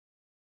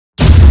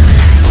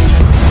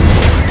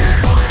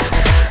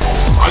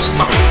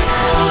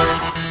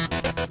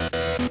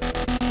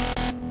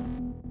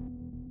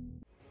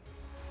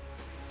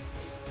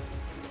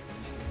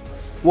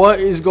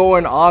What is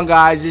going on,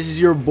 guys? This is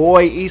your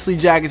boy Eastly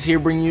Jackets here,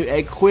 bringing you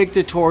a quick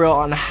tutorial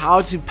on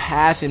how to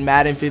pass in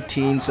Madden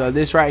 15. So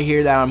this right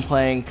here that I'm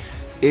playing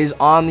is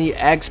on the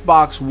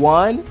Xbox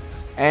One,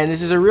 and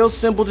this is a real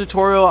simple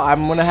tutorial.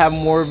 I'm gonna have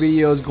more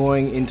videos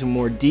going into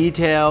more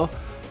detail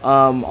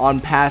on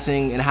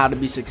passing and how to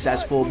be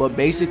successful. But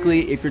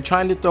basically, if you're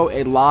trying to throw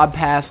a lob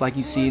pass like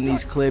you see in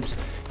these clips,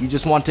 you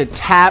just want to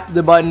tap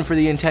the button for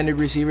the intended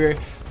receiver.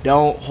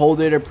 Don't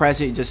hold it or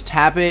press it, just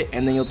tap it,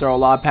 and then you'll throw a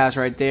lob pass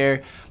right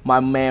there. My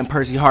man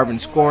Percy Harvin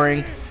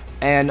scoring.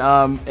 And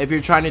if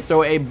you're trying to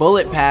throw a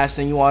bullet pass,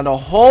 then you want to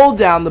hold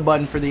down the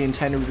button for the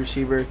intended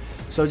receiver.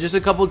 So just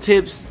a couple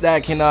tips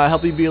that can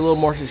help you be a little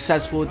more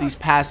successful with these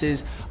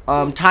passes.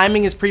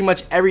 Timing is pretty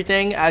much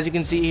everything. As you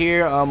can see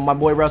here, my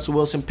boy Russell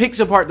Wilson picks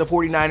apart the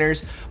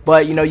 49ers,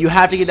 but you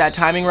have to get that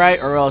timing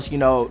right, or else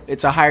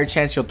it's a higher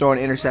chance you'll throw an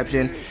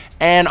interception.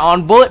 And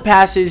on bullet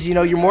passes,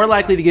 you're more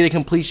likely to get a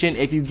completion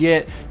if you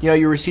get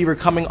your receiver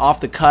coming off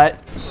the cut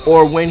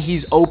or when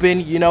he's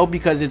open,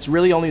 because it's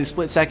really only the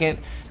split second.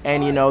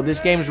 And this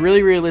game is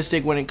really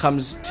realistic when it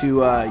comes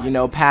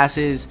to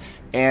passes.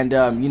 And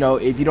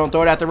if you don't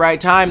throw it at the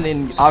right time,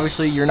 then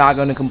obviously you're not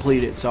going to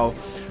complete it. So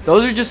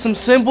those are just some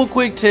simple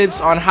quick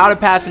tips on how to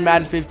pass in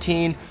Madden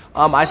 15.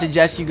 I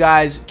suggest you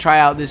guys try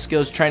out this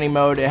skills training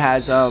mode. It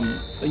has a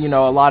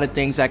lot of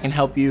things that can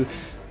help you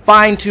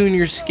fine-tune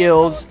your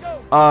skills.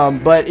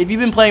 But if you've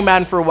been playing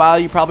Madden for a while,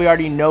 you probably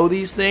already know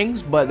these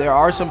things, but there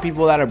are some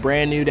people that are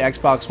brand new to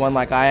Xbox One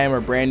like I am,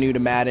 or brand new to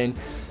Madden.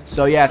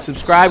 So yeah,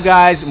 subscribe,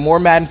 guys. More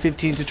Madden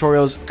 15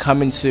 tutorials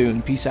coming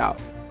soon. Peace out.